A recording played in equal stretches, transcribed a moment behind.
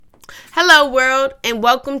Hello, world, and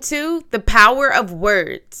welcome to The Power of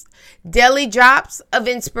Words, Daily Drops of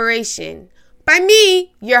Inspiration, by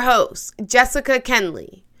me, your host, Jessica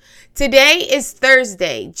Kenley. Today is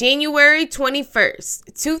Thursday, January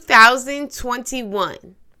 21st,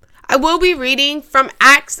 2021. I will be reading from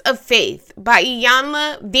Acts of Faith by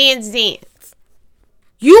Iyanla Vanzant.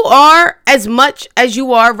 You are as much as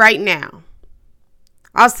you are right now.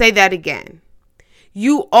 I'll say that again.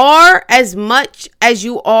 You are as much as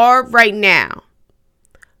you are right now.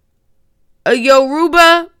 A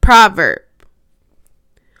Yoruba proverb.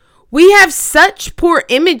 We have such poor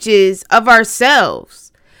images of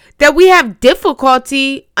ourselves that we have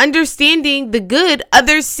difficulty understanding the good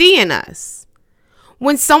others see in us.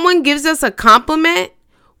 When someone gives us a compliment,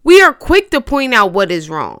 we are quick to point out what is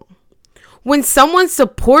wrong. When someone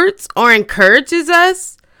supports or encourages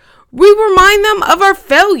us, we remind them of our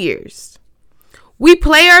failures. We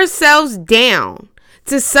play ourselves down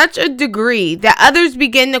to such a degree that others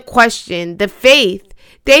begin to question the faith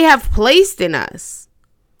they have placed in us.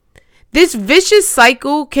 This vicious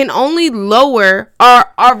cycle can only lower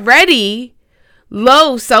our already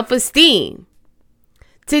low self-esteem.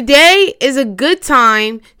 Today is a good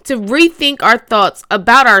time to rethink our thoughts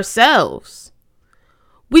about ourselves.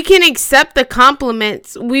 We can accept the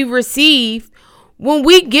compliments we receive when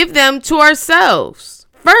we give them to ourselves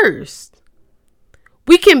first.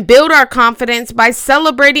 We can build our confidence by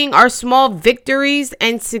celebrating our small victories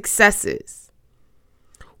and successes.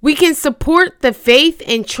 We can support the faith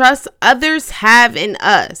and trust others have in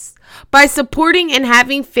us by supporting and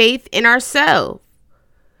having faith in ourselves.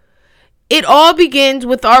 It all begins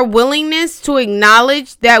with our willingness to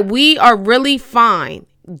acknowledge that we are really fine,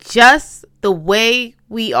 just the way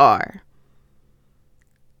we are.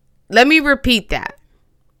 Let me repeat that.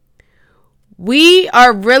 We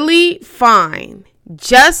are really fine,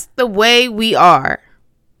 just the way we are.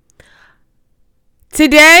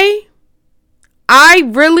 Today, I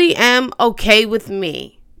really am okay with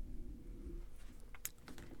me.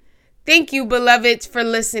 Thank you, beloveds, for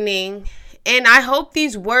listening. And I hope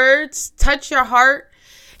these words touch your heart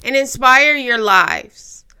and inspire your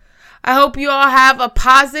lives. I hope you all have a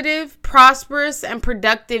positive, prosperous, and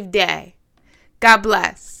productive day. God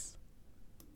bless.